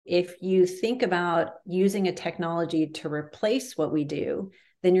if you think about using a technology to replace what we do,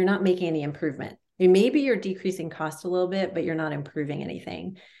 then you're not making any improvement. Maybe you're decreasing cost a little bit, but you're not improving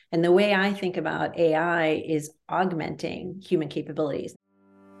anything. And the way I think about AI is augmenting human capabilities.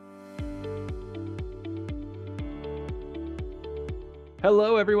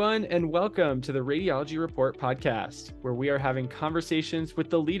 Hello, everyone, and welcome to the Radiology Report podcast, where we are having conversations with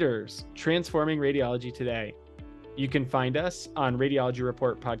the leaders transforming radiology today. You can find us on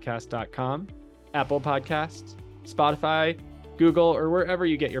radiologyreportpodcast.com, Apple Podcasts, Spotify, Google, or wherever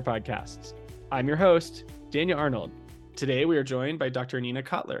you get your podcasts. I'm your host, Daniel Arnold. Today, we are joined by Dr. Nina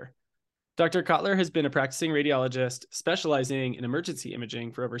Kottler. Dr. Kottler has been a practicing radiologist specializing in emergency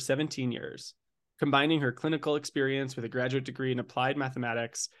imaging for over 17 years. Combining her clinical experience with a graduate degree in applied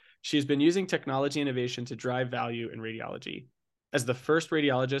mathematics, she has been using technology innovation to drive value in radiology. As the first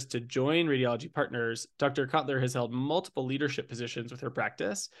radiologist to join Radiology Partners, Dr. Kottler has held multiple leadership positions with her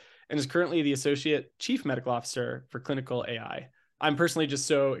practice and is currently the Associate Chief Medical Officer for Clinical AI. I'm personally just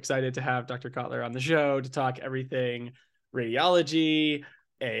so excited to have Dr. Kottler on the show to talk everything radiology,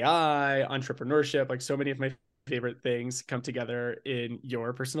 AI, entrepreneurship, like so many of my favorite things come together in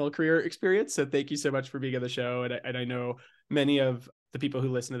your personal career experience. So thank you so much for being on the show. And I know many of the people who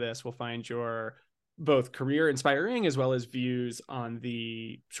listen to this will find your both career inspiring as well as views on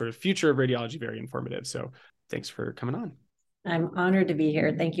the sort of future of radiology very informative. So thanks for coming on. I'm honored to be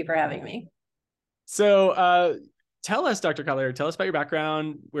here. Thank you for having me. So tell us, Dr. Kottler, tell us about your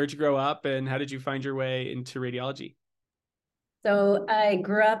background. Where'd you grow up and how did you find your way into radiology? So I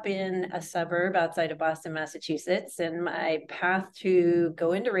grew up in a suburb outside of Boston, Massachusetts, and my path to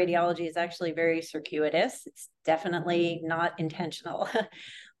go into radiology is actually very circuitous. It's definitely not intentional.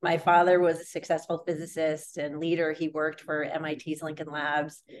 My father was a successful physicist and leader. He worked for MIT's Lincoln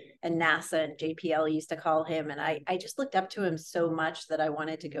Labs and NASA, and JPL used to call him. And I just looked up to him so much that I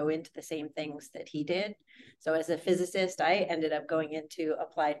wanted to go into the same things that he did. So as a physicist, I ended up going into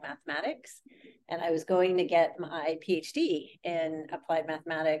applied mathematics. And I was going to get my PhD in applied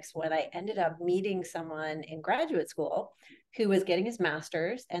mathematics when I ended up meeting someone in graduate school who was getting his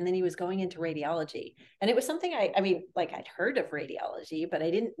master's, and then he was going into radiology. And it was something I'd heard of radiology, but I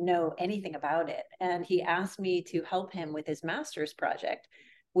didn't know anything about it. And he asked me to help him with his master's project,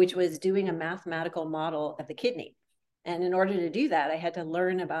 which was doing a mathematical model of the kidney. And in order to do that, I had to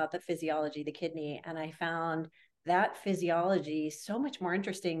learn about the physiology of the kidney. And I found that physiology so much more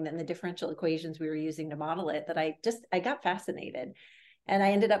interesting than the differential equations we were using to model it that I got fascinated. And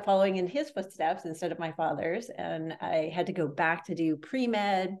I ended up following in his footsteps instead of my father's. And I had to go back to do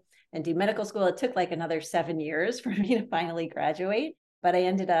pre-med and do medical school. It took like another 7 years for me to finally graduate. But I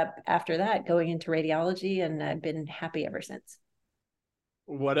ended up after that going into radiology, and I've been happy ever since.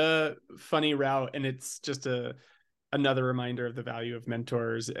 What a funny route. And it's just another reminder of the value of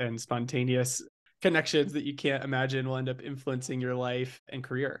mentors and spontaneous connections that you can't imagine will end up influencing your life and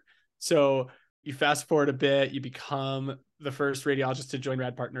career. So you fast forward a bit, you become the first radiologist to join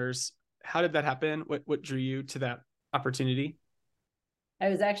Rad Partners. How did that happen? What drew you to that opportunity? I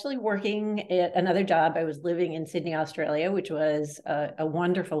was actually working at another job. I was living in Sydney, Australia, which was a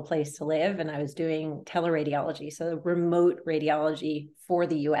wonderful place to live. And I was doing teleradiology, so remote radiology for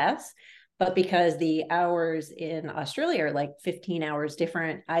the US. But because the hours in Australia are like 15 hours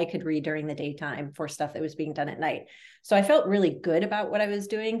different, I could read during the daytime for stuff that was being done at night. So I felt really good about what I was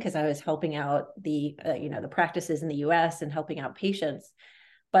doing because I was helping out the practices in the US and helping out patients.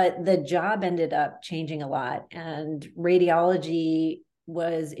 But the job ended up changing a lot, and radiology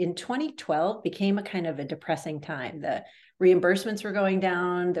was in 2012 became a kind of a depressing time. The reimbursements were going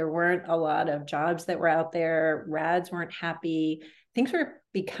down. There weren't a lot of jobs that were out there. Rads weren't happy. Things were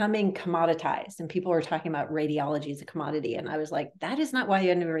becoming commoditized, and people were talking about radiology as a commodity. And I was like, that is not why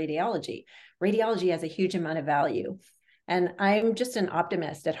you enter radiology. Radiology has a huge amount of value. And I'm just an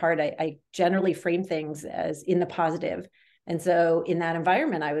optimist at heart. I generally frame things as in the positive. And so in that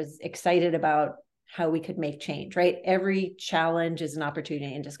environment, I was excited about how we could make change, right? Every challenge is an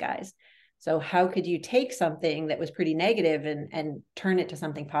opportunity in disguise. So how could you take something that was pretty negative and turn it to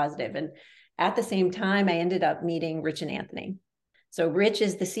something positive? And at the same time, I ended up meeting Rich and Anthony. So Rich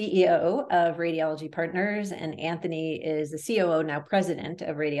is the CEO of Radiology Partners, and Anthony is the COO, now president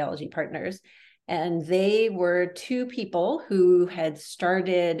of Radiology Partners. And they were two people who had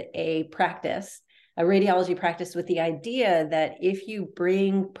started a radiology practice with the idea that if you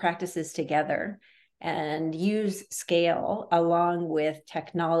bring practices together and use scale along with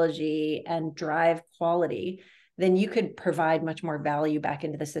technology and drive quality, then you could provide much more value back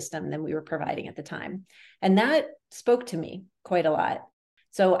into the system than we were providing at the time. And that spoke to me quite a lot.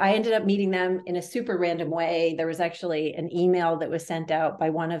 So I ended up meeting them in a super random way. There was actually an email that was sent out by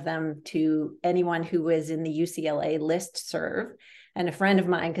one of them to anyone who was in the UCLA listserv. And a friend of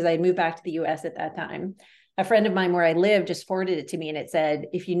mine, because I had moved back to the US at that time, a friend of mine where I live just forwarded it to me, and it said,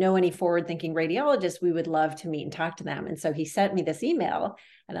 if you know any forward-thinking radiologists, we would love to meet and talk to them. And so he sent me this email,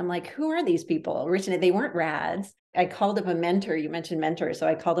 and I'm like, who are these people? Originally, they weren't rads. I called up a mentor. You mentioned mentors. So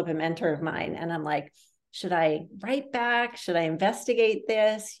I called up a mentor of mine, and I'm like, should I write back? Should I investigate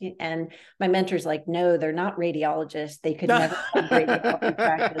this? And my mentor's like, no, they're not radiologists. They could never have radiology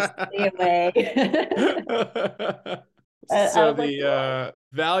practice. Stay away. I So was like, the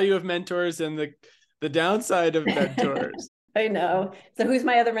value of mentors and the downside of mentors. I know. So who's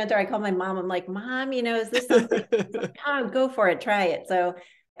my other mentor? I call my mom. I'm like, Mom, is this something? Like, oh, go for it. Try it. So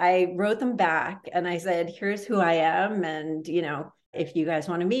I wrote them back and I said, here's who I am. And, if you guys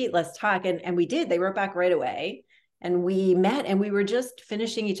want to meet, let's talk. And we did. They wrote back right away. And we met and we were just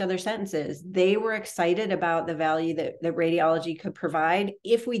finishing each other's sentences. They were excited about the value that radiology could provide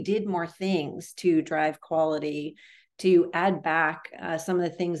if we did more things to drive quality, to add back some of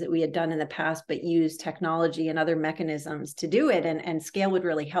the things that we had done in the past, but use technology and other mechanisms to do it. And scale would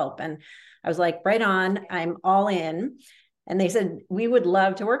really help. And I was like, right on, I'm all in. And they said, we would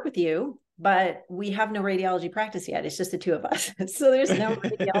love to work with you, but we have no radiology practice yet. It's just the two of us. So there's no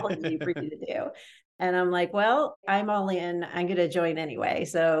radiology for you to do. And I'm like, well, I'm all in. I'm going to join anyway.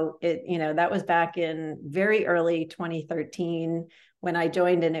 So that was back in very early 2013 when I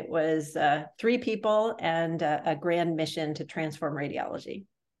joined, and it was 3 people and a grand mission to transform radiology.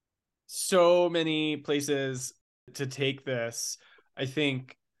 So many places to take this. I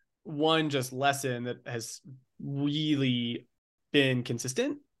think one just lesson that has really been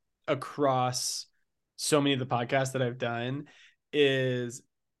consistent across so many of the podcasts that I've done is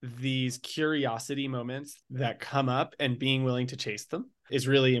these curiosity moments that come up, and being willing to chase them is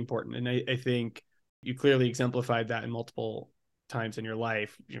really important. And I think you clearly exemplified that in multiple times in your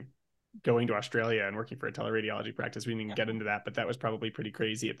life, going to Australia and working for a teleradiology practice. We didn't even get into that, but that was probably pretty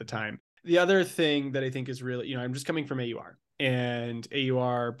crazy at the time. The other thing that I think is really, I'm just coming from AUR, and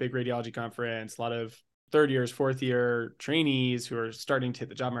AUR, big radiology conference, a lot of third years, fourth year trainees who are starting to hit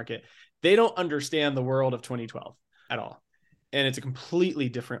the job market. They don't understand the world of 2012 at all. And it's a completely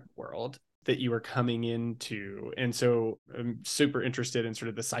different world that you are coming into. And so I'm super interested in sort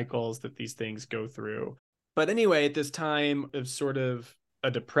of the cycles that these things go through. But anyway, at this time of sort of a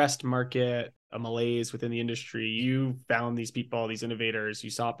depressed market, a malaise within the industry, you found these people, these innovators, you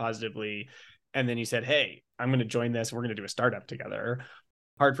saw it positively, and then you said, hey, I'm going to join this. We're going to do a startup together.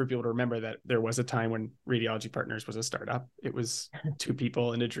 Hard for people to remember that there was a time when Radiology Partners was a startup. It was 2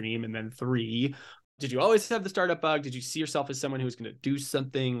 people in a dream, and then 3. Did you always have the startup bug? Did you see yourself as someone who was going to do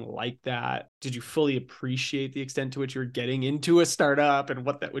something like that? Did you fully appreciate the extent to which you're getting into a startup and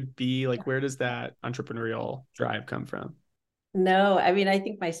what that would be? Like, where does that entrepreneurial drive come from? No, I mean, I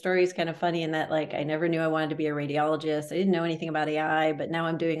think my story is kind of funny in that, like, I never knew I wanted to be a radiologist. I didn't know anything about AI, but now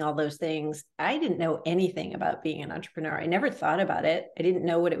I'm doing all those things. I didn't know anything about being an entrepreneur. I never thought about it. I didn't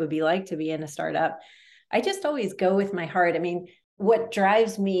know what it would be like to be in a startup. I just always go with my heart. I mean, what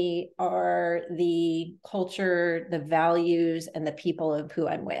drives me are the culture, the values, and the people of who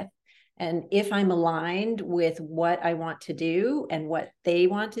I'm with. And if I'm aligned with what I want to do and what they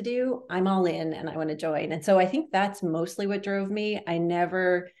want to do, I'm all in and I want to join. And so I think that's mostly what drove me. I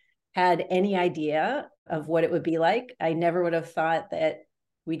never had any idea of what it would be like. I never would have thought that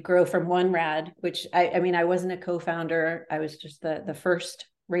we'd grow from one rad, which I mean, I wasn't a co-founder. I was just the first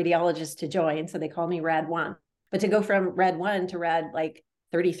radiologist to join. So they call me Rad 1. But to go from Rad 1 to Rad like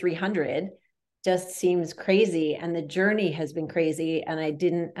 3,300 just seems crazy. And the journey has been crazy. And I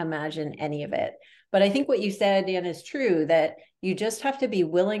didn't imagine any of it. But I think what you said, Dan, is true, that you just have to be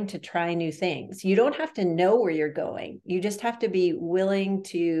willing to try new things. You don't have to know where you're going. You just have to be willing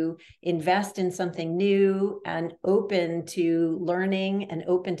to invest in something new and open to learning and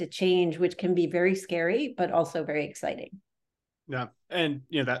open to change, which can be very scary, but also very exciting. Yeah. And,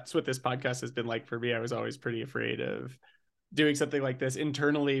 that's what this podcast has been like for me. I was always pretty afraid of doing something like this.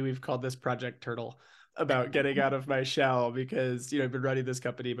 Internally, we've called this Project Turtle, about getting out of my shell, because, I've been running this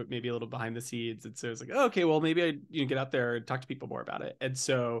company, but maybe a little behind the scenes. And so it's like, oh, okay, well, maybe I get out there and talk to people more about it. And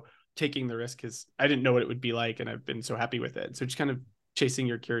so taking the risk, is I didn't know what it would be like, and I've been so happy with it. So just kind of chasing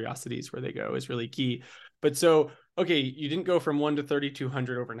your curiosities where they go is really key. But so, okay, you didn't go from 1 to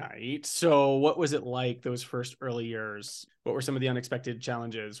 3,200 overnight. So what was it like those first early years? What were some of the unexpected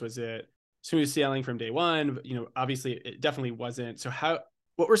challenges? Was it smooth sailing from day one? Obviously it definitely wasn't. So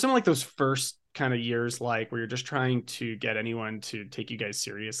what were some of like those first kind of years like, where you're just trying to get anyone to take you guys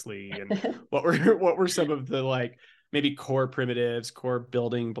seriously? And what were some of the like maybe core primitives, core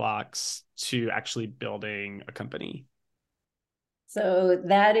building blocks to actually building a company? So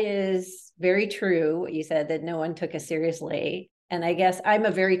that is very true, what you said, that no one took us seriously. And I guess I'm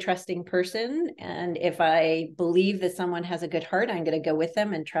a very trusting person. And if I believe that someone has a good heart, I'm going to go with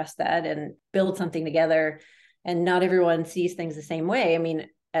them and trust that and build something together. And not everyone sees things the same way. I mean,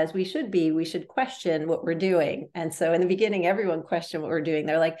 as we should question what we're doing. And so in the beginning, everyone questioned what we're doing.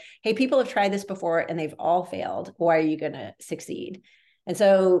 They're like, hey, people have tried this before and they've all failed. Why are you going to succeed? And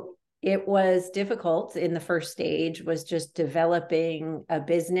so it was difficult in the first stage, was just developing a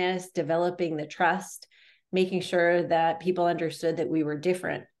business, developing the trust, making sure that people understood that we were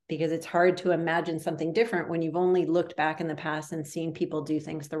different, because it's hard to imagine something different when you've only looked back in the past and seen people do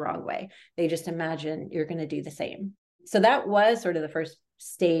things the wrong way. They just imagine you're going to do the same. So that was sort of the first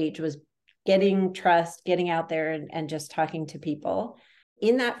stage, was getting trust, getting out there and just talking to people.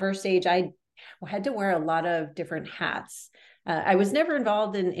 In that first stage, I had to wear a lot of different hats. I was never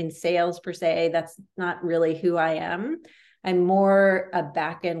involved in sales per se. That's not really who I am. I'm more a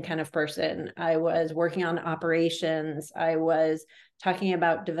back-end kind of person. I was working on operations. I was talking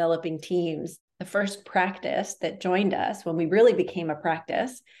about developing teams. The first practice that joined us when we really became a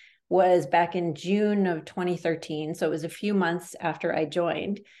practice was back in June of 2013. So it was a few months after I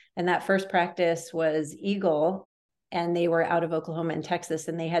joined. And that first practice was Eagle, and they were out of Oklahoma and Texas,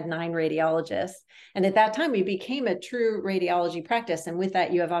 and they had 9 radiologists. And at that time, we became a true radiology practice. And with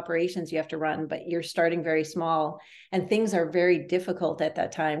that, you have operations you have to run, but you're starting very small. And things are very difficult at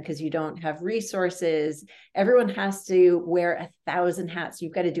that time because you don't have resources. Everyone has to wear 1,000 hats.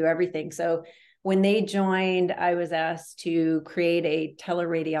 You've got to do everything. So when they joined, I was asked to create a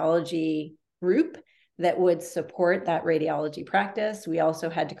teleradiology group that would support that radiology practice. We also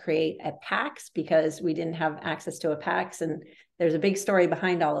had to create a PACS because we didn't have access to a PACS. And there's a big story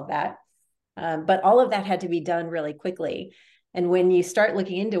behind all of that. But all of that had to be done really quickly. And when you start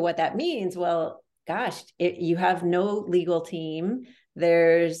looking into what that means, well, gosh, you have no legal team.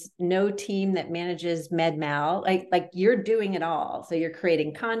 There's no team that manages med mal. Like you're doing it all. So you're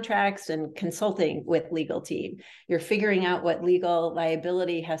creating contracts and consulting with legal team. You're figuring out what legal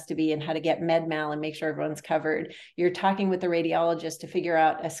liability has to be and how to get med mal and make sure everyone's covered. You're talking with the radiologist to figure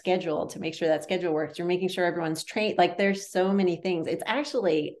out a schedule to make sure that schedule works. You're making sure everyone's trained. Like there's so many things.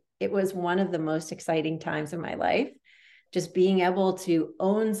 It was one of the most exciting times of my life, just being able to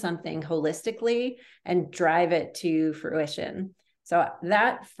own something holistically and drive it to fruition. So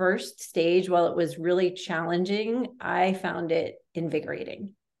that first stage, while it was really challenging, I found it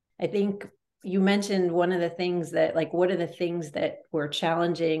invigorating. I think you mentioned one of the things that, like, what are the things that were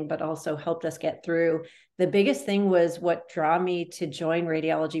challenging, but also helped us get through? The biggest thing was what drew me to join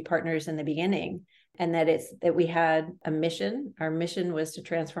Radiology Partners in the beginning, and that we had a mission. Our mission was to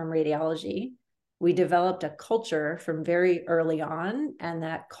transform radiology. We developed a culture from very early on, and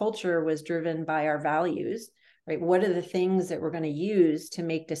that culture was driven by our values. Right? What are the things that we're going to use to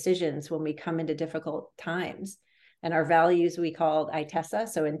make decisions when we come into difficult times? And our values we called ITESA,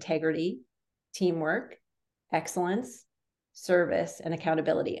 so integrity, teamwork, excellence, service, and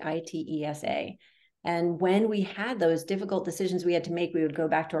accountability, ITESA. And when we had those difficult decisions we had to make, we would go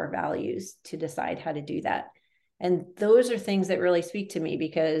back to our values to decide how to do that. And those are things that really speak to me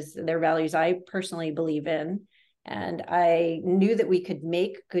because they're values I personally believe in. And I knew that we could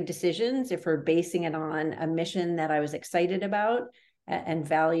make good decisions if we're basing it on a mission that I was excited about and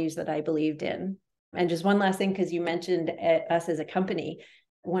values that I believed in. And just one last thing, because you mentioned us as a company,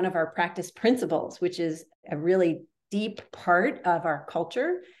 one of our practice principles, which is a really deep part of our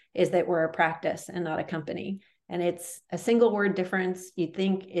culture, is that we're a practice and not a company. And it's a single word difference. You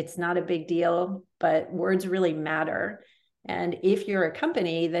think it's not a big deal, but words really matter. And if you're a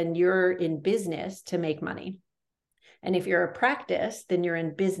company, then you're in business to make money. And if you're a practice, then you're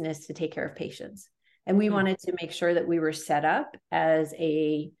in business to take care of patients. And we wanted to make sure that we were set up as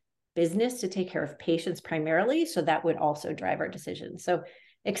a business to take care of patients primarily. So that would also drive our decisions. So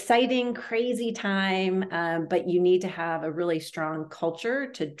exciting, crazy time, but you need to have a really strong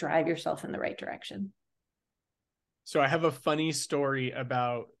culture to drive yourself in the right direction. So I have a funny story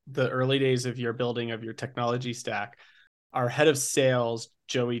about the early days of your building of your technology stack. Our head of sales,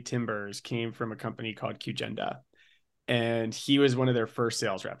 Joey Timbers, came from a company called Qgenda. And he was one of their first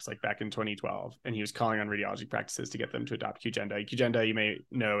sales reps, like back in 2012. And he was calling on radiology practices to get them to adopt Qgenda. Qgenda, you may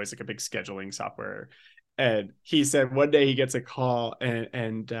know, is like a big scheduling software. And he said one day he gets a call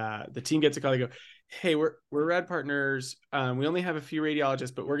and the team gets a call. They go, hey, we're rad partners. We only have a few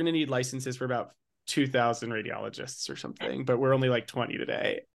radiologists, but we're going to need licenses for about 2,000 radiologists or something. But we're only like 20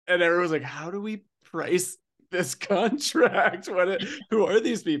 today. And everyone was like, how do we price this contract? Who are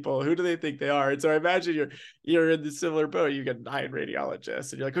these people? Who do they think they are? And so I imagine you're in the similar boat. You get 9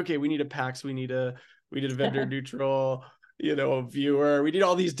 radiologists and you're like, okay, we need a PACS, we need a vendor neutral, a viewer, we need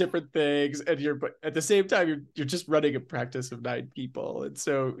all these different things. And but at the same time, you're just running a practice of 9 people. And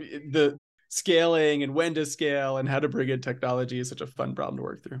so the scaling and when to scale and how to bring in technology is such a fun problem to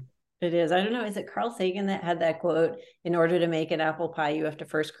work through. It is. I don't know. Is it Carl Sagan that had that quote? In order to make an apple pie, you have to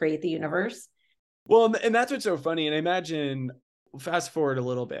first create the universe. Well, and that's what's so funny. And I imagine, fast forward a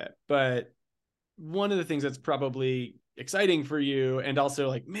little bit, but one of the things that's probably exciting for you, and also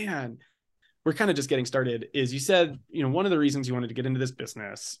like, man, we're kind of just getting started, is you said, one of the reasons you wanted to get into this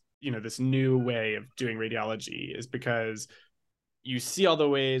business, this new way of doing radiology, is because you see all the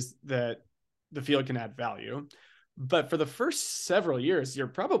ways that the field can add value. But for the first several years, you're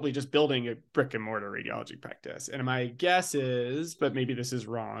probably just building a brick and mortar radiology practice. And my guess is, but maybe this is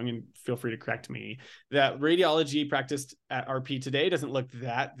wrong, and feel free to correct me, that radiology practiced at RP today doesn't look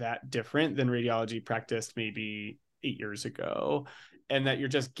that different than radiology practiced maybe 8 years ago. And that you're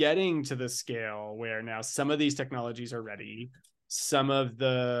just getting to the scale where now some of these technologies are ready, some of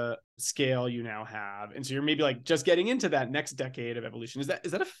the scale you now have. And so you're maybe like just getting into that next decade of evolution. Is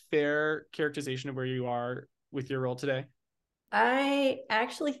that a fair characterization of where you are with your role today? I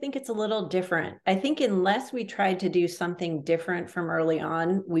actually think it's a little different. I think unless we tried to do something different from early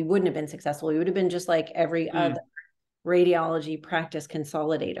on, we wouldn't have been successful. We would have been just like every other radiology practice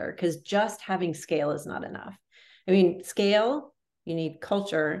consolidator, because just having scale is not enough. I mean, scale, you need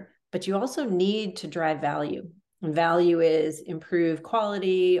culture, but you also need to drive value. And value is improve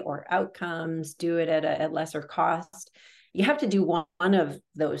quality or outcomes, do it at a lesser cost. You have to do one of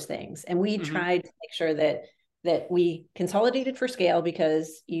those things. And we tried to make sure that we consolidated for scale,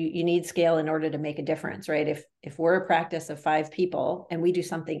 because you need scale in order to make a difference, right? If we're a practice of 5 people and we do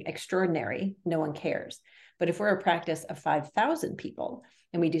something extraordinary, no one cares. But if we're a practice of 5,000 people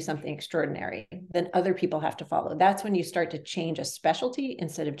and we do something extraordinary, then other people have to follow. That's when you start to change a specialty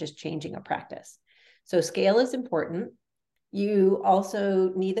instead of just changing a practice. So scale is important. You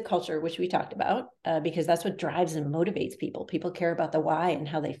also need the culture, which we talked about, because that's what drives and motivates people. People care about the why and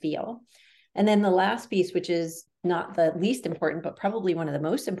how they feel. And then the last piece, which is not the least important, but probably one of the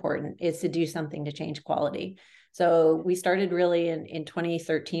most important, is to do something to change quality. So we started really in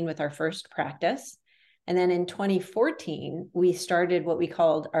 2013 with our first practice. And then in 2014, we started what we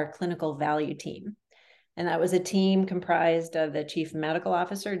called our clinical value team. And that was a team comprised of the chief medical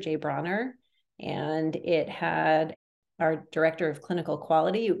officer, Jay Bronner, and it had our director of clinical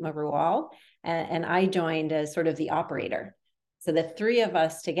quality, Utma Ruwal, and I joined as sort of the operator. So the 3 of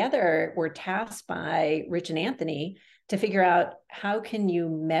us together were tasked by Rich and Anthony to figure out, how can you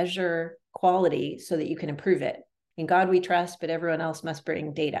measure quality so that you can improve it? In God we trust, but everyone else must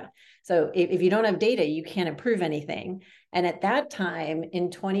bring data. So if you don't have data, you can't improve anything. And at that time,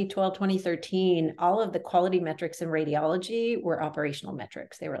 in 2012, 2013, all of the quality metrics in radiology were operational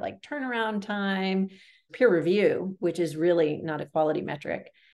metrics. They were like turnaround time, peer review, which is really not a quality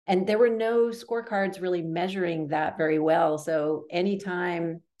metric. And there were no scorecards really measuring that very well. So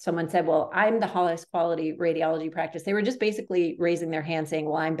anytime someone said, well, I'm the highest quality radiology practice, they were just basically raising their hand saying,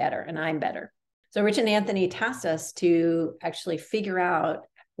 well, I'm better and I'm better. So Rich and Anthony tasked us to actually figure out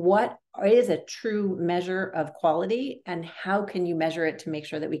what is a true measure of quality and how can you measure it to make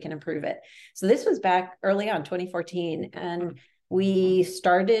sure that we can improve it. So this was back early on, 2014. And we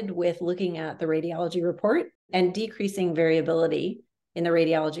started with looking at the radiology report and decreasing variability in the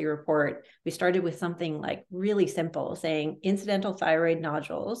radiology report. We started with something like really simple, saying incidental thyroid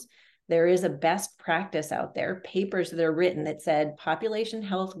nodules. There is a best practice out there, papers that are written that said population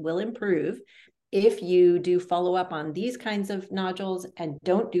health will improve if you do follow up on these kinds of nodules and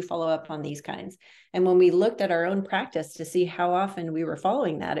don't do follow up on these kinds. And when we looked at our own practice to see how often we were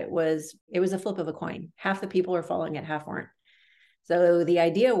following that, it was a flip of a coin. Half the people were following it, half weren't. So the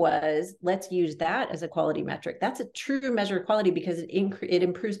idea was, let's use that as a quality metric. That's a true measure of quality because it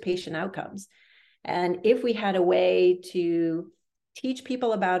improves patient outcomes. And if we had a way to teach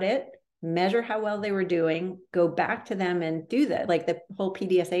people about it, measure how well they were doing, go back to them and do that, like the whole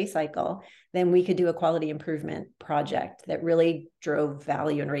PDSA cycle, then we could do a quality improvement project that really drove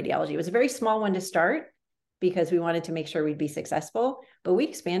value in radiology. It was a very small one to start because we wanted to make sure we'd be successful, but we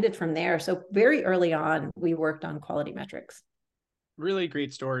expanded from there. So very early on, we worked on quality metrics. Really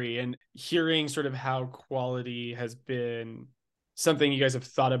great story. And hearing sort of how quality has been something you guys have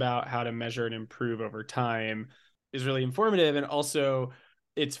thought about how to measure and improve over time is really informative. And also,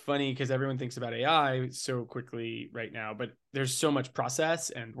 it's funny because everyone thinks about AI so quickly right now, but there's so much process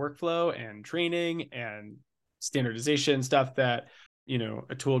and workflow and training and standardization stuff that,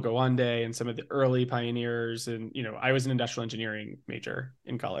 a tool go one day and some of the early pioneers. And, I was an industrial engineering major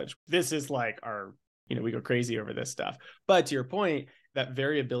in college. This is like we go crazy over this stuff. But to your point, that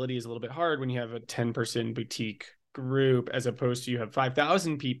variability is a little bit hard when you have a 10-person boutique group, as opposed to you have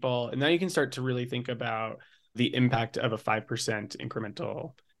 5,000 people. And now you can start to really think about the impact of a 5%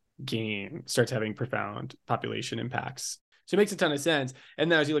 incremental gain starts having profound population impacts. So it makes a ton of sense. And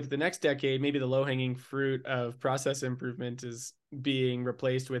now as you look at the next decade, maybe the low-hanging fruit of process improvement is being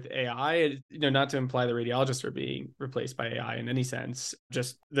replaced with AI. Not to imply the radiologists are being replaced by AI in any sense.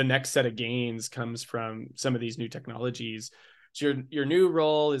 Just the next set of gains comes from some of these new technologies. So your new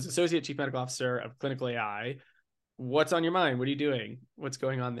role is Associate Chief Medical Officer of Clinical AI. What's on your mind? What are you doing? What's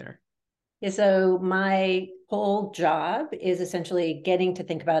going on there? Yeah, so my whole job is essentially getting to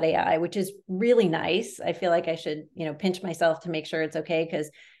think about AI, which is really nice. I feel like I should, pinch myself to make sure it's okay, because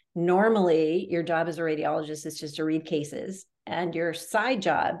normally your job as a radiologist is just to read cases, and your side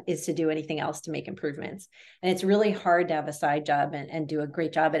job is to do anything else to make improvements. And it's really hard to have a side job and do a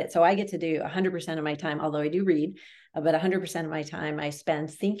great job at it. So I get to do 100% of my time, although I do read, but 100% of my time I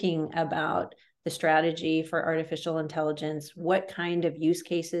spend thinking about the strategy for artificial intelligence, what kind of use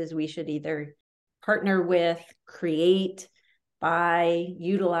cases we should either partner with, create, buy,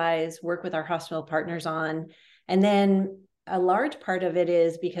 utilize, work with our hospital partners on. And then a large part of it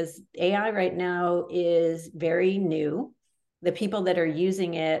is because AI right now is very new. The people that are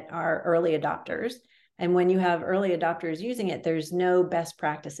using it are early adopters. And when you have early adopters using it, there's no best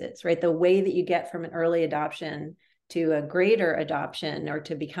practices, right? The way that you get from an early adoption to a greater adoption or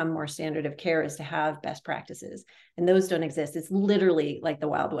to become more standard of care is to have best practices. And those don't exist. It's literally like the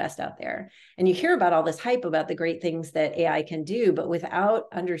Wild West out there. And you hear about all this hype about the great things that AI can do, but without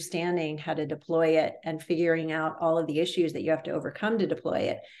understanding how to deploy it and figuring out all of the issues that you have to overcome to deploy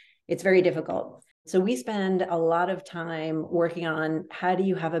it, it's very difficult. So we spend a lot of time working on how do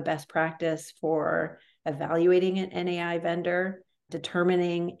you have a best practice for evaluating an AI vendor,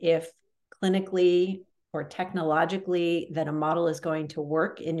 determining if clinically or technologically that a model is going to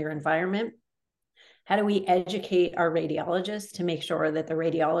work in your environment. How do we educate our radiologists to make sure that the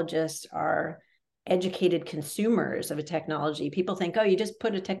radiologists are educated consumers of a technology? People think, oh, you just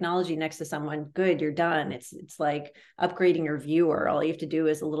put a technology next to someone, good, you're done. It's like upgrading your viewer. All you have to do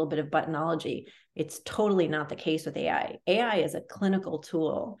is a little bit of buttonology. It's totally not the case with AI. AI is a clinical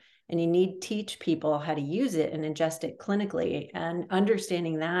tool, and you need to teach people how to use it and ingest it clinically. And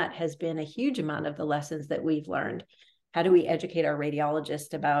understanding that has been a huge amount of the lessons that we've learned. How do we educate our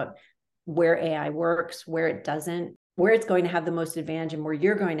radiologists about where AI works, where it doesn't, where it's going to have the most advantage, and where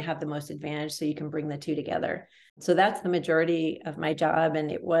you're going to have the most advantage, so you can bring the two together. So that's the majority of my job. And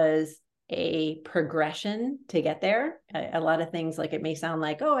it was a progression to get there. A lot of things, like it may sound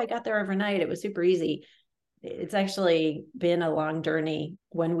like, oh, I got there overnight, it was super easy. It's actually been a long journey.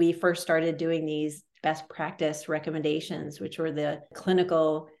 When we first started doing these best practice recommendations, which were the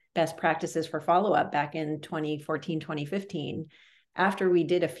clinical best practices for follow-up back in 2014, 2015, after we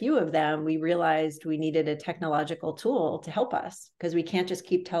did a few of them, we realized we needed a technological tool to help us, because we can't just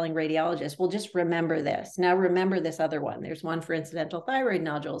keep telling radiologists, well, just remember this. Now remember this other one. There's one for incidental thyroid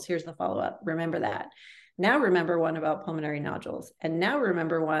nodules. Here's the follow-up. Remember that. Now remember one about pulmonary nodules. And now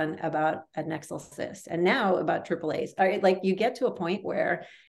remember one about adnexal cyst. And now about AAAs. All right, like you get to a point where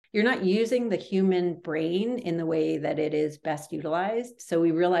you're not using the human brain in the way that it is best utilized. So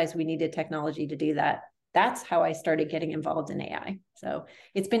we realized we needed technology to do that. That's how I started getting involved in AI. So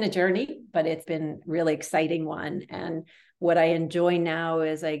it's been a journey, but it's been a really exciting one. And what I enjoy now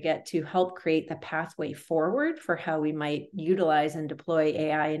is I get to help create the pathway forward for how we might utilize and deploy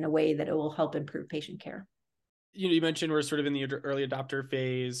AI in a way that it will help improve patient care. You mentioned we're sort of in the early adopter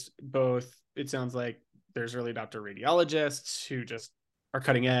phase. Both, it sounds like there's early adopter radiologists who just are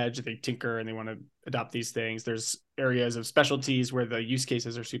cutting edge, they tinker and they want to adopt these things. There's areas of specialties where the use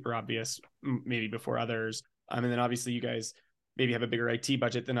cases are super obvious, maybe before others. And then obviously you guys maybe have a bigger IT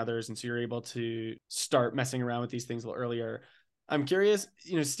budget than others, and so you're able to start messing around with these things a little earlier. I'm curious,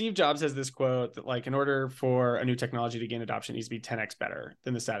 Steve Jobs has this quote that, like, in order for a new technology to gain adoption, it needs to be 10x better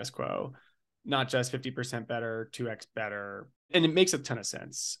than the status quo, not just 50% better, 2x better. And it makes a ton of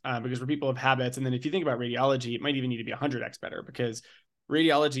sense because we're people of habits. And then if you think about radiology, it might even need to be 100x better, because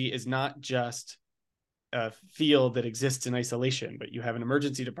radiology is not just a field that exists in isolation, but you have an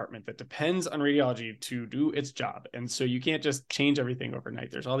emergency department that depends on radiology to do its job. And so you can't just change everything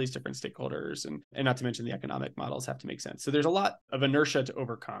overnight. There's all these different stakeholders, and not to mention the economic models have to make sense. So there's a lot of inertia to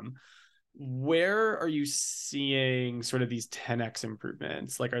overcome. Where are you seeing sort of these 10x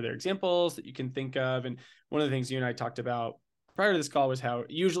improvements? Like, are there examples that you can think of? And one of the things you and I talked about prior to this call was how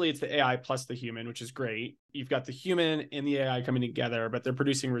usually it's the AI plus the human, which is great. You've got the human and the AI coming together, but they're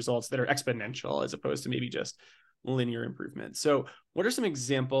producing results that are exponential as opposed to maybe just linear improvement. So what are some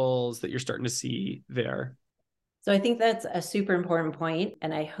examples that you're starting to see there? So I think that's a super important point,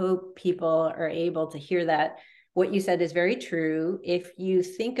 and I hope people are able to hear that. What you said is very true. If you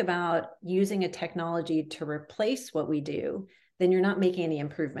think about using a technology to replace what we do, then you're not making any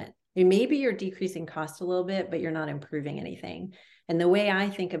improvement. Maybe you're decreasing cost a little bit, but you're not improving anything. And the way I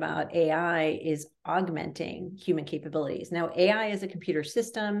think about AI is augmenting human capabilities. Now, AI is a computer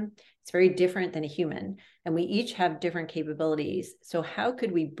system. It's very different than a human, and we each have different capabilities. So how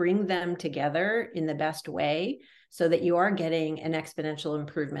could we bring them together in the best way so that you are getting an exponential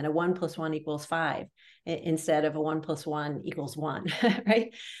improvement, a 1 + 1 = 5, instead of a 1 + 1 = 1,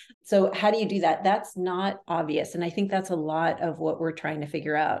 right? So how do you do that? That's not obvious. And I think that's a lot of what we're trying to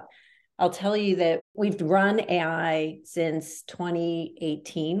figure out. I'll tell you that we've run AI since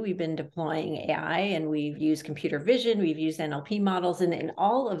 2018. We've been deploying AI, and we've used computer vision, we've used NLP models. And in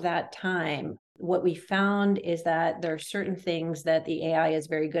all of that time, what we found is that there are certain things that the AI is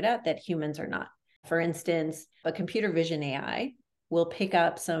very good at that humans are not. For instance, a computer vision AI will pick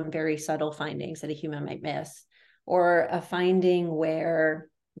up some very subtle findings that a human might miss, or a finding where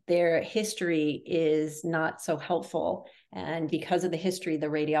their history is not so helpful. And because of the history, the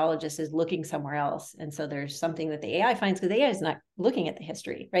radiologist is looking somewhere else. And so there's something that the AI finds, because the AI is not looking at the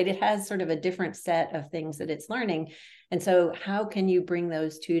history, right? It has sort of a different set of things that it's learning. And so how can you bring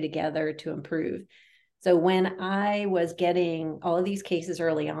those two together to improve? So when I was getting all of these cases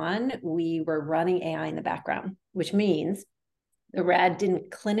early on, we were running AI in the background, which means the RAD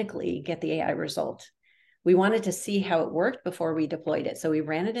didn't clinically get the AI result. We wanted to see how it worked before we deployed it. So we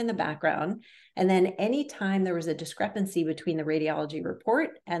ran it in the background. And then anytime there was a discrepancy between the radiology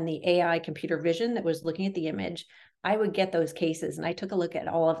report and the AI computer vision that was looking at the image, I would get those cases, and I took a look at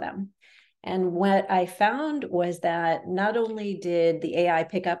all of them. And what I found was that not only did the AI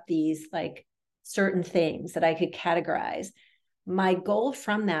pick up these like certain things that I could categorize, my goal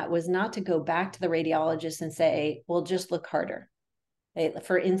from that was not to go back to the radiologist and say, well, just look harder.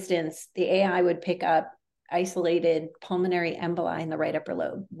 For instance, the AI would pick up isolated pulmonary emboli in the right upper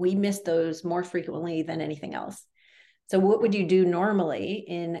lobe. We miss those more frequently than anything else. So what would you do normally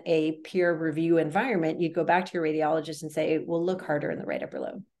in a peer review environment? You'd go back to your radiologist and say, well, look harder in the right upper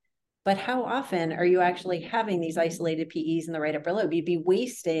lobe. But how often are you actually having these isolated PEs in the right upper lobe? You'd be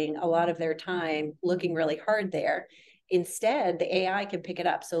wasting a lot of their time looking really hard there. Instead, the AI can pick it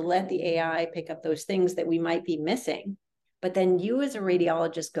up. So let the AI pick up those things that we might be missing. But then you as a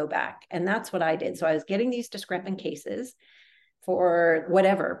radiologist go back. And that's what I did. So I was getting these discrepant cases for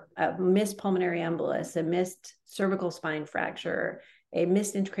whatever, a missed pulmonary embolus, a missed cervical spine fracture, a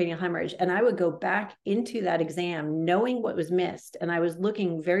missed intracranial hemorrhage. And I would go back into that exam knowing what was missed. And I was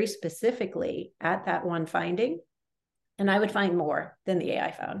looking very specifically at that one finding. And I would find more than the AI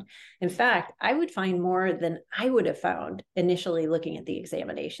found. In fact, I would find more than I would have found initially looking at the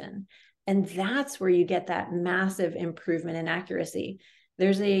examination. And that's where you get that massive improvement in accuracy.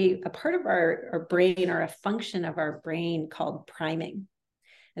 There's a part of our brain, or a function of our brain, called priming.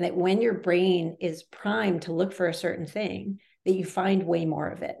 And that when your brain is primed to look for a certain thing, that you find way more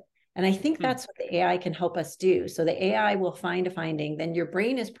of it. And I think that's what the AI can help us do. So the AI will find a finding, then your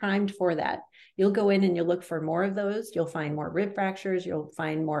brain is primed for that. You'll go in and you'll look for more of those. You'll find more rib fractures. You'll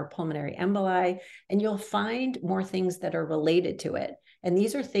find more pulmonary emboli, and you'll find more things that are related to it. And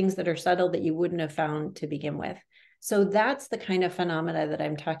these are things that are subtle that you wouldn't have found to begin with. So that's the kind of phenomena that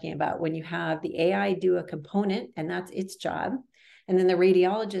I'm talking about when you have the AI do a component, and that's its job. And then the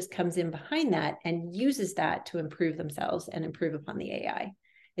radiologist comes in behind that and uses that to improve themselves and improve upon the AI.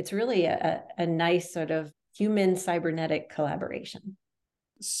 It's really a nice sort of human cybernetic collaboration.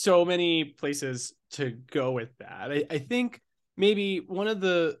 So many places to go with that. I think maybe one of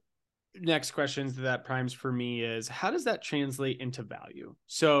the next questions that primes for me is, how does that translate into value?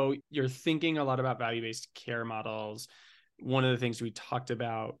 So you're thinking a lot about value-based care models. One of the things we talked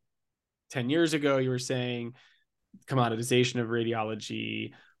about 10 years ago, you were saying commoditization of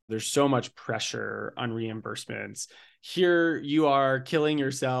radiology. There's so much pressure on reimbursements. Here you are killing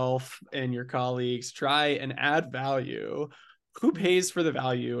yourself and your colleagues, try and add value. Who pays for the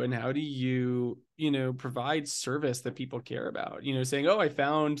value, and how do you provide service that people care about? Saying, oh, I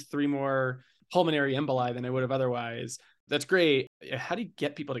found 3 more pulmonary emboli than I would have otherwise. That's great. How do you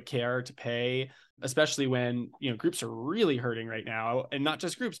get people to care, to pay, especially when, groups are really hurting right now, and not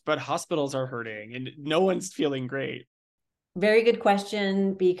just groups, but hospitals are hurting and no one's feeling great? Very good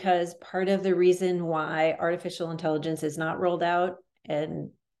question, because part of the reason why artificial intelligence is not rolled out, and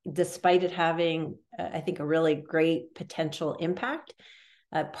despite it having, I think, a really great potential impact.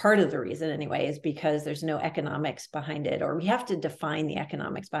 Part of the reason anyway is because there's no economics behind it, or we have to define the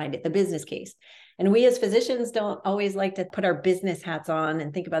economics behind it, the business case. And we as physicians don't always like to put our business hats on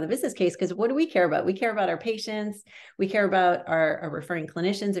and think about the business case, because what do we care about? We care about our patients. We care about our referring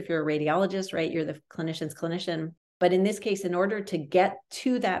clinicians. If you're a radiologist, right, you're the clinician's clinician. But in this case, in order to get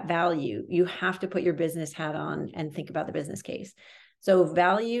to that value, you have to put your business hat on and think about the business case. So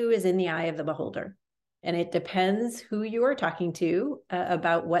value is in the eye of the beholder. And it depends who you are talking to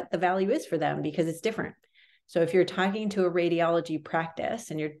about what the value is for them, because it's different. So if you're talking to a radiology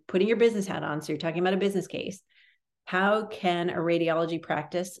practice and you're putting your business hat on, so you're talking about a business case, how can a radiology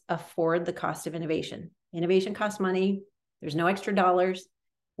practice afford the cost of innovation? Innovation costs money. There's no extra dollars.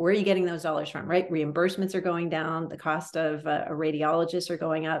 Where are you getting those dollars from, right? Reimbursements are going down. The cost of a radiologist are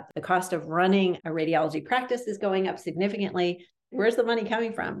going up. The cost of running a radiology practice is going up significantly. Where's the money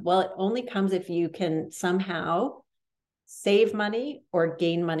coming from? Well, it only comes if you can somehow save money or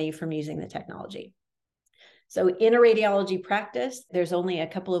gain money from using the technology. So in a radiology practice, there's only a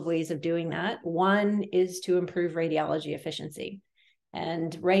couple of ways of doing that. One is to improve radiology efficiency.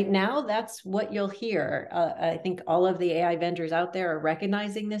 And right now, that's what you'll hear. I think all of the AI vendors out there are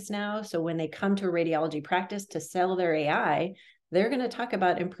recognizing this now. So when they come to a radiology practice to sell their AI, they're going to talk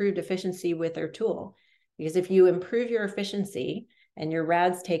about improved efficiency with their tool. Because if you improve your efficiency and your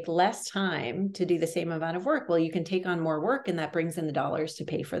RADs take less time to do the same amount of work, well, you can take on more work, and that brings in the dollars to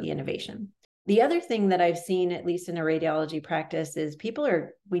pay for the innovation. The other thing that I've seen, at least in a radiology practice, is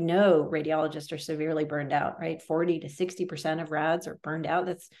we know radiologists are severely burned out, right? 40 to 60% of RADs are burned out.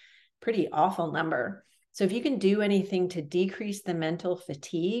 That's a pretty awful number. So if you can do anything to decrease the mental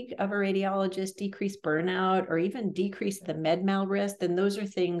fatigue of a radiologist, decrease burnout, or even decrease the med mal risk, then those are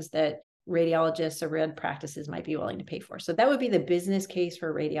things that radiologists or rad practices might be willing to pay for. So that would be the business case for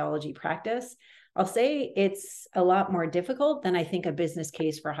a radiology practice. I'll say it's a lot more difficult than I think a business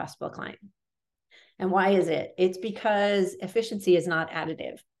case for a hospital client. And why is it? It's because efficiency is not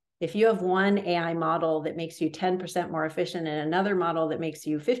additive. If you have one AI model that makes you 10% more efficient and another model that makes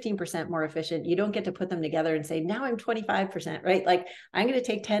you 15% more efficient, you don't get to put them together and say, now I'm 25%, right? Like I'm going to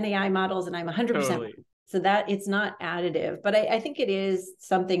take 10 AI models and I'm 100%. Totally. So that it's not additive, but I think it is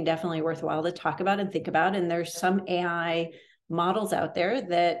something definitely worthwhile to talk about and think about. And there's some AI models out there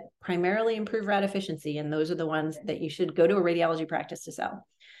that primarily improve RAD efficiency. And those are the ones that you should go to a radiology practice to sell.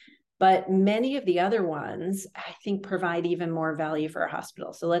 But many of the other ones, I think, provide even more value for a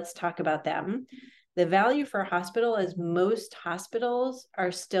hospital. So let's talk about them. The value for a hospital is most hospitals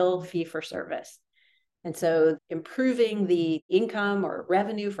are still fee for service. And so improving the income or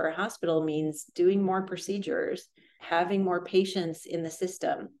revenue for a hospital means doing more procedures, having more patients in the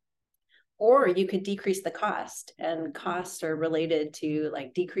system. Or you could decrease the cost, and costs are related to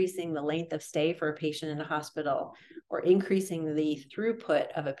like decreasing the length of stay for a patient in a hospital, or increasing the throughput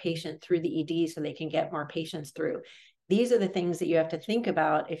of a patient through the ED so they can get more patients through. These are the things that you have to think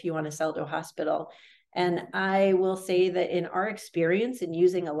about if you want to sell to a hospital. And I will say that in our experience in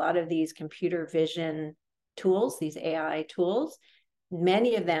using a lot of these computer vision tools, these AI tools,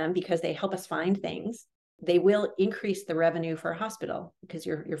 many of them, because they help us find things, they will increase the revenue for a hospital because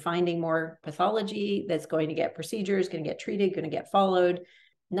you're finding more pathology that's going to get procedures, going to get treated, going to get followed.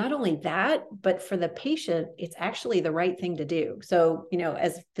 Not only that, but for the patient, it's actually the right thing to do. So,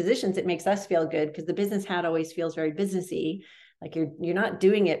 as physicians, it makes us feel good because the business hat always feels very businessy. Like you're not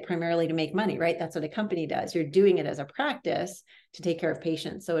doing it primarily to make money, right? That's what a company does. You're doing it as a practice to take care of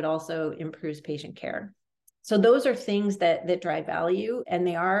patients. So it also improves patient care. So those are things that drive value, and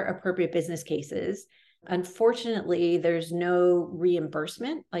they are appropriate business cases. Unfortunately, there's no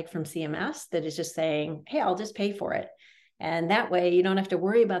reimbursement like from CMS that is just saying, hey, I'll just pay for it. And that way you don't have to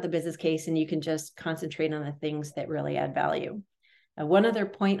worry about the business case and you can just concentrate on the things that really add value. One other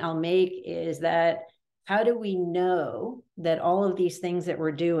point I'll make is that how do we know that all of these things that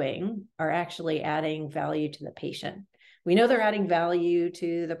we're doing are actually adding value to the patient? We know they're adding value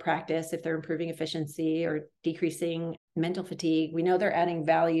to the practice if they're improving efficiency or decreasing mental fatigue. We know they're adding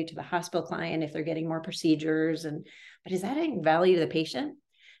value to the hospital client if they're getting more procedures. But is that adding value to the patient?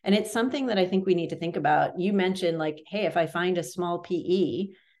 And it's something that I think we need to think about. You mentioned like, hey, if I find a small PE,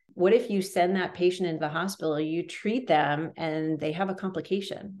 what if you send that patient into the hospital, you treat them and they have a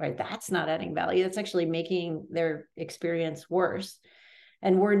complication, right? That's not adding value. That's actually making their experience worse.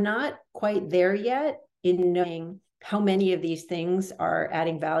 And we're not quite there yet in knowing how many of these things are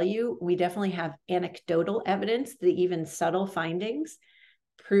adding value. We definitely have anecdotal evidence that even subtle findings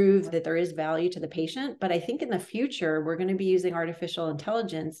prove that there is value to the patient. But I think in the future, we're going to be using artificial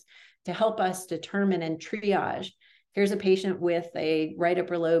intelligence to help us determine and triage, here's a patient with a right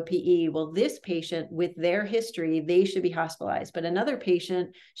upper lobe PE. Well, this patient with their history, they should be hospitalized, but another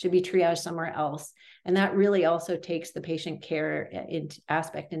patient should be triaged somewhere else. And that really also takes the patient care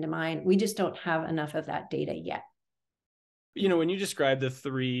aspect into mind. We just don't have enough of that data yet. When you describe the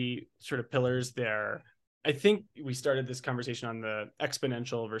three sort of pillars there, I think we started this conversation on the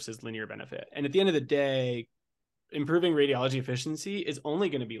exponential versus linear benefit. And at the end of the day, improving radiology efficiency is only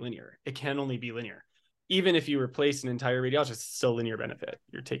going to be linear. It can only be linear. Even if you replace an entire radiologist, it's still linear benefit.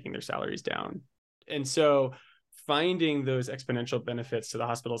 You're taking their salaries down. And so finding those exponential benefits to the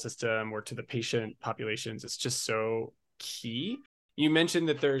hospital system or to the patient populations is just so key. You mentioned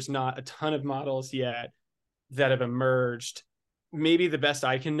that there's not a ton of models yet that have emerged. Maybe the best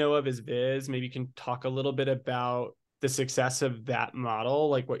I can know of is Viz. Maybe you can talk a little bit about the success of that model,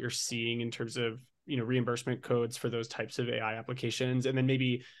 like what you're seeing in terms of, reimbursement codes for those types of AI applications. And then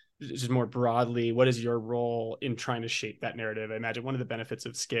maybe just more broadly, what is your role in trying to shape that narrative? I imagine one of the benefits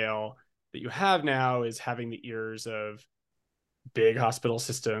of scale that you have now is having the ears of big hospital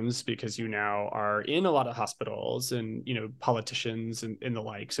systems, because you now are in a lot of hospitals and, politicians and the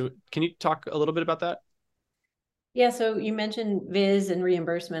like. So can you talk a little bit about that? Yeah, so you mentioned Viz and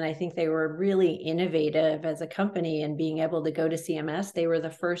reimbursement. I think they were really innovative as a company in being able to go to CMS. They were the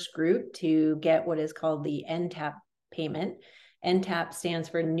first group to get what is called the NTAP payment. NTAP stands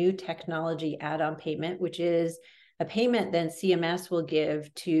for New Technology Add-on Payment, which is a payment that CMS will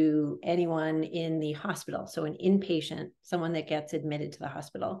give to anyone in the hospital. So an inpatient, someone that gets admitted to the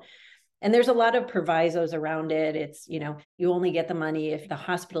hospital. And there's a lot of provisos around it. It's, you only get the money if the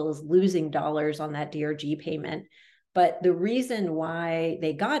hospital is losing dollars on that DRG payment. But the reason why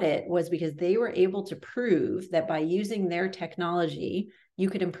they got it was because they were able to prove that by using their technology, you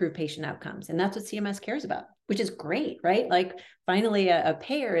could improve patient outcomes. And that's what CMS cares about, which is great, right? Like finally a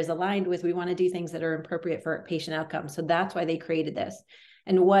payer is aligned with, we want to do things that are appropriate for patient outcomes. So that's why they created this.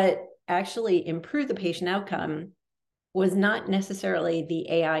 And what actually improved the patient outcome was not necessarily the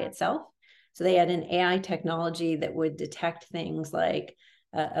AI itself. So they had an AI technology that would detect things like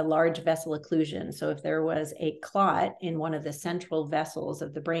a large vessel occlusion. So if there was a clot in one of the central vessels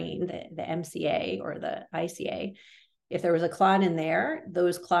of the brain, the MCA or the ICA, if there was a clot in there,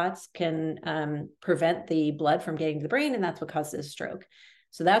 those clots can prevent the blood from getting to the brain, and that's what causes a stroke.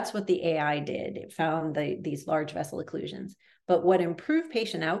 So that's what the AI did. It found these large vessel occlusions. But what improved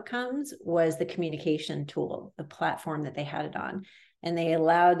patient outcomes was the communication tool, the platform that they had it on. And they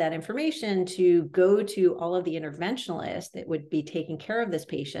allowed that information to go to all of the interventionalists that would be taking care of this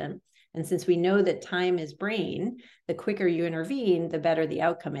patient. And since we know that time is brain, the quicker you intervene, the better the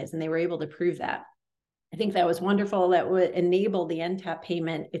outcome is. And they were able to prove that. I think that was wonderful. That would enable the NTAP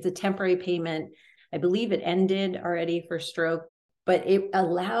payment. It's a temporary payment. I believe it ended already for stroke, but it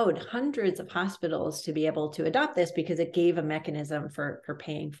allowed hundreds of hospitals to be able to adopt this because it gave a mechanism for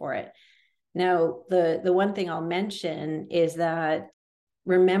paying for it. Now, the one thing I'll mention is that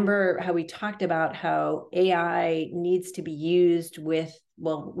remember how we talked about how AI needs to be used with,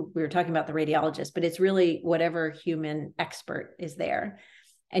 well, we were talking about the radiologist, but it's really whatever human expert is there.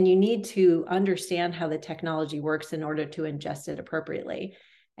 And you need to understand how the technology works in order to ingest it appropriately.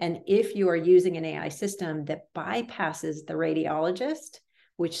 And if you are using an AI system that bypasses the radiologist,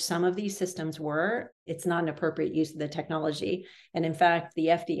 which some of these systems were, it's not an appropriate use of the technology. And in fact, the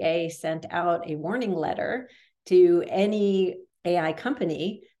FDA sent out a warning letter to any AI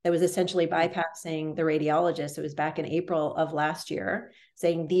company that was essentially bypassing the radiologist. It was back in April of last year,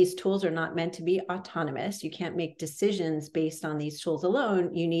 saying these tools are not meant to be autonomous. You can't make decisions based on these tools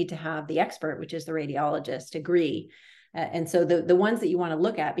alone. You need to have the expert, which is the radiologist, agree. And so the ones that you want to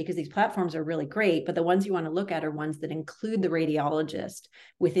look at, because these platforms are really great, but the ones you want to look at are ones that include the radiologist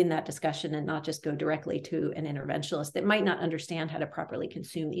within that discussion and not just go directly to an interventionalist that might not understand how to properly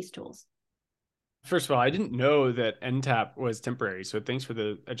consume these tools. First of all, I didn't know that NTAP was temporary. So thanks for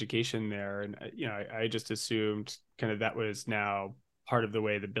the education there. And, I just assumed kind of that was now part of the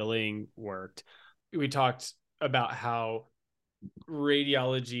way the billing worked. We talked about how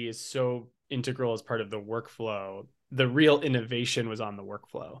radiology is so integral as part of the workflow. The real innovation was on the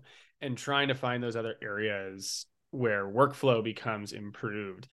workflow and trying to find those other areas where workflow becomes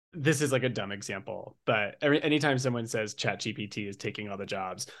improved. This is like a dumb example, but anytime someone says ChatGPT is taking all the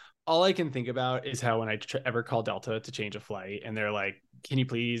jobs, all I can think about is how when I ever call Delta to change a flight and they're like, can you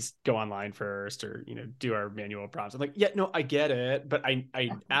please go online first or, do our manual prompts? I'm like, yeah, no, I get it. But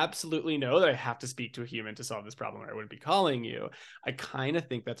I absolutely know that I have to speak to a human to solve this problem or I wouldn't be calling you. I kind of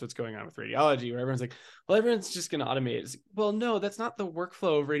think that's what's going on with radiology, where everyone's like, well, everyone's just going to automate it. It's like, well, no, that's not the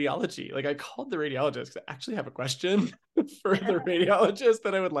workflow of radiology. Like I called the radiologist because I actually have a question for the radiologist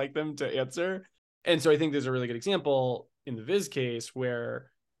that I would like them to answer. And so I think there's a really good example in the Viz case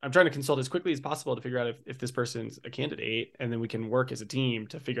where I'm trying to consult as quickly as possible to figure out if this person's a candidate, and then we can work as a team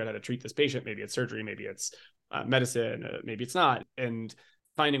to figure out how to treat this patient. Maybe it's surgery, maybe it's medicine, maybe it's not. And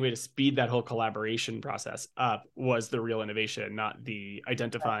finding a way to speed that whole collaboration process up was the real innovation, not the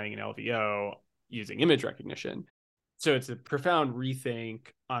identifying an LVO using image recognition. So it's a profound rethink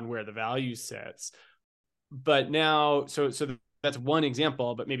on where the value sits. But now, so that's one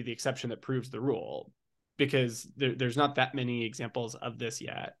example, but maybe the exception that proves the rule, because there's not that many examples of this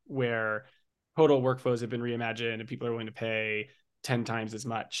yet where total workflows have been reimagined and people are willing to pay 10 times as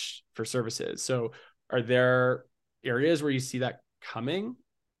much for services. So are there areas where you see that coming?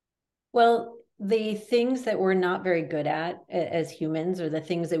 Well, the things that we're not very good at as humans are the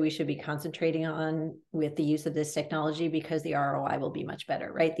things that we should be concentrating on with the use of this technology, because the ROI will be much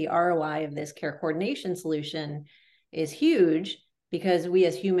better, right? The ROI of this care coordination solution is huge because we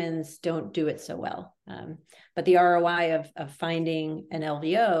as humans don't do it so well. But the ROI of finding an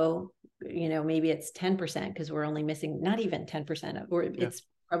LVO, maybe it's 10% because we're only missing not even 10% or it's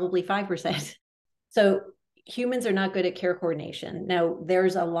probably 5%. So humans are not good at care coordination. Now,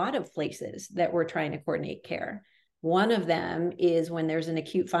 there's a lot of places that we're trying to coordinate care. One of them is when there's an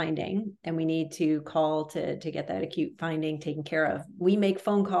acute finding and we need to call to get that acute finding taken care of. We make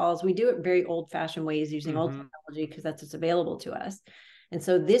phone calls. We do it very old-fashioned ways using old technology because that's what's available to us. And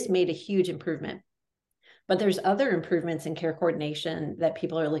so this made a huge improvement. But there's other improvements in care coordination that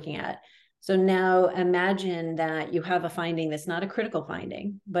people are looking at. So now imagine that you have a finding that's not a critical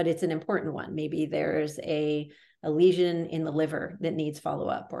finding, but it's an important one. Maybe there's a lesion in the liver that needs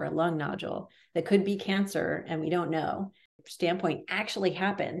follow-up, or a lung nodule that could be cancer, and we don't know. Standpoint actually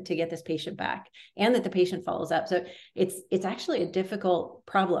happened to get this patient back, and that the patient follows up. So it's actually a difficult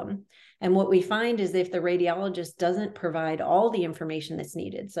problem. And what we find is if the radiologist doesn't provide all the information that's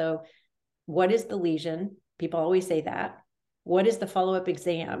needed. So what is the lesion? People always say that. What is the follow-up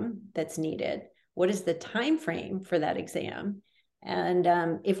exam that's needed? What is the time frame for that exam? And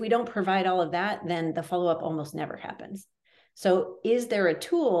if we don't provide all of that, then the follow-up almost never happens. So is there a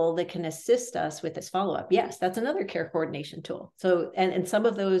tool that can assist us with this follow-up? Yes, that's another care coordination tool. So, and some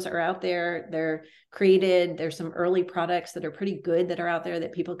of those are out there. They're created. There's some early products that are pretty good that are out there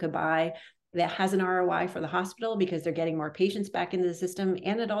that people could buy, that has an ROI for the hospital because they're getting more patients back into the system,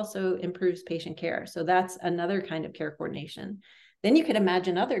 and it also improves patient care. So that's another kind of care coordination. Then you could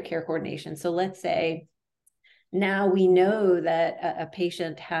imagine other care coordination. So let's say now we know that a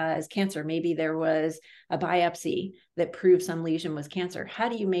patient has cancer. Maybe there was a biopsy that proved some lesion was cancer. How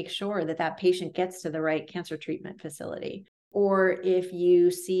do you make sure that that patient gets to the right cancer treatment facility? Or if you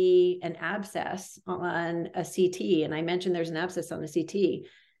see an abscess on a CT, and I mentioned there's an abscess on the CT,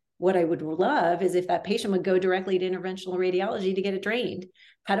 what I would love is if that patient would go directly to interventional radiology to get it drained.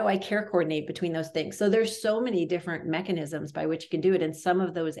 How do I care coordinate between those things? So there's so many different mechanisms by which you can do it. And some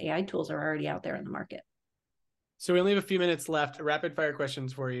of those AI tools are already out there in the market. So we only have a few minutes left. Rapid fire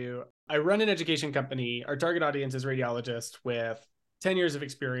questions for you. I run an education company. Our target audience is radiologists with 10 years of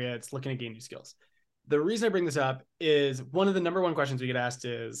experience looking to gain new skills. The reason I bring this up is one of the number one questions we get asked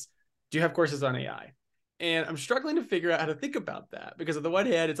is, do you have courses on AI? And I'm struggling to figure out how to think about that, because on the one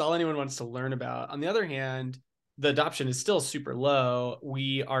hand, it's all anyone wants to learn about. On the other hand, the adoption is still super low.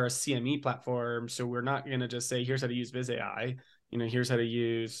 We are a CME platform, so we're not going to just say, here's how to use Viz AI, here's how to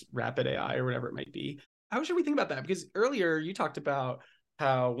use Rapid AI or whatever it might be. How should we think about that? Because earlier you talked about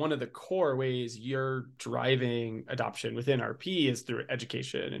how one of the core ways you're driving adoption within RP is through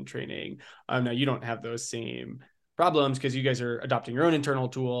education and training. Now you don't have those same problems because you guys are adopting your own internal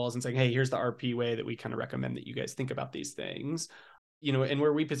tools and saying, hey, here's the RP way that we kind of recommend that you guys think about these things. And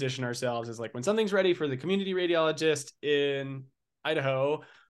where we position ourselves is like, when something's ready for the community radiologist in Idaho,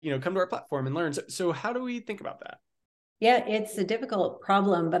 come to our platform and learn. So how do we think about that? Yeah, it's a difficult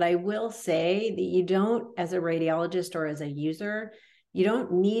problem, but I will say that you don't, as a radiologist or as a user, you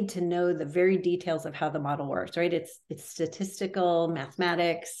don't need to know the very details of how the model works, right? It's statistical,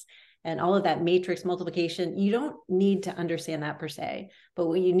 mathematics, and all of that matrix multiplication. You don't need to understand that per se, but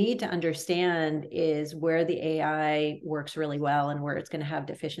what you need to understand is where the AI works really well and where it's going to have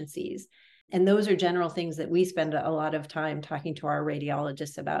deficiencies. And those are general things that we spend a lot of time talking to our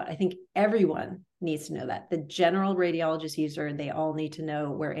radiologists about. I think everyone needs to know that. The general radiologist user, they all need to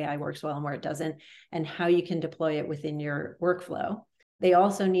know where AI works well and where it doesn't, and how you can deploy it within your workflow. They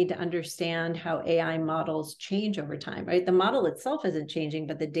also need to understand how AI models change over time, right? The model itself isn't changing,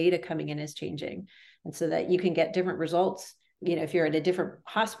 but the data coming in is changing. And so that you can get different results, if you're at a different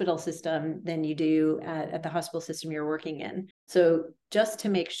hospital system than you do at the hospital system you're working in. So just to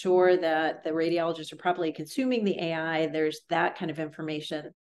make sure that the radiologists are properly consuming the AI, there's that kind of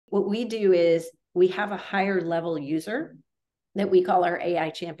information. What we do is we have a higher level user that we call our AI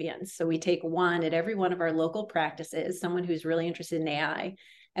champions. So we take one at every one of our local practices, someone who's really interested in AI,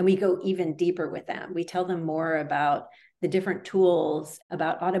 and we go even deeper with them. We tell them more about the different tools,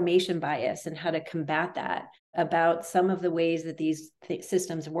 about automation bias and how to combat that, about some of the ways that these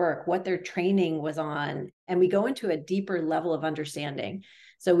systems work, what their training was on. And we go into a deeper level of understanding.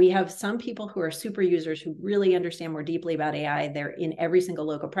 So we have some people who are super users who really understand more deeply about AI. They're in every single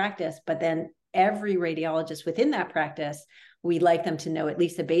local practice, but then every radiologist within that practice, we'd like them to know at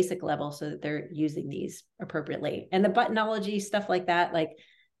least the basic level so that they're using these appropriately. And the buttonology, stuff like that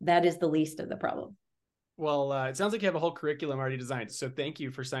is the least of the problem. Well, it sounds like you have a whole curriculum already designed. So thank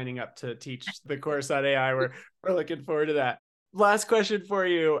you for signing up to teach the course on AI. We're looking forward to that. Last question for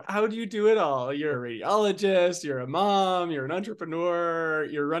you. How do you do it all? You're a radiologist, you're a mom, you're an entrepreneur,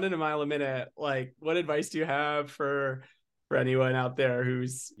 you're running a mile a minute. Like, what advice do you have for anyone out there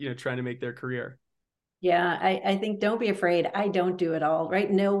who's, trying to make their career? Yeah, I think don't be afraid. I don't do it all,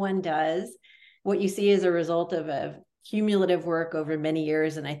 right? No one does. What you see is a result of cumulative work over many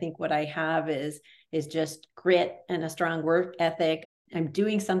years. And I think what I have is just grit and a strong work ethic. I'm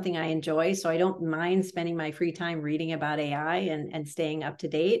doing something I enjoy, so I don't mind spending my free time reading about AI and staying up to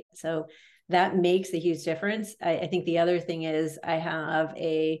date. So that makes a huge difference. I think the other thing is I have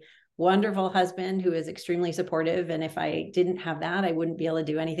a wonderful husband who is extremely supportive. And if I didn't have that, I wouldn't be able to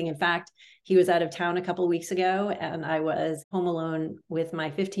do anything. In fact, he was out of town a couple of weeks ago and I was home alone with my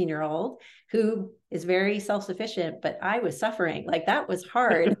 15-year-old who is very self-sufficient, but I was suffering. Like, that was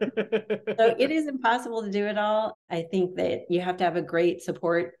hard. So it is impossible to do it all. I think that you have to have a great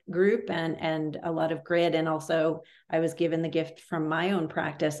support group and a lot of grit. And also I was given the gift from my own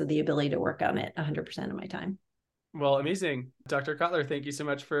practice of the ability to work on it 100% of my time. Well, amazing. Dr. Kottler, thank you so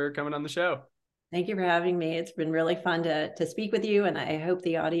much for coming on the show. Thank you for having me. It's been really fun to speak with you, and I hope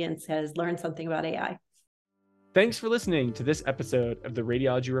the audience has learned something about AI. Thanks for listening to this episode of the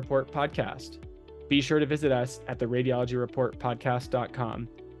Radiology Report podcast. Be sure to visit us at theradiologyreportpodcast.com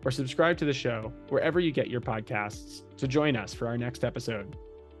or subscribe to the show wherever you get your podcasts to join us for our next episode.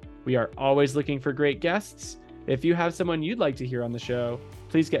 We are always looking for great guests. If you have someone you'd like to hear on the show,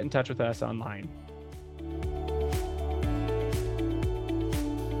 please get in touch with us online.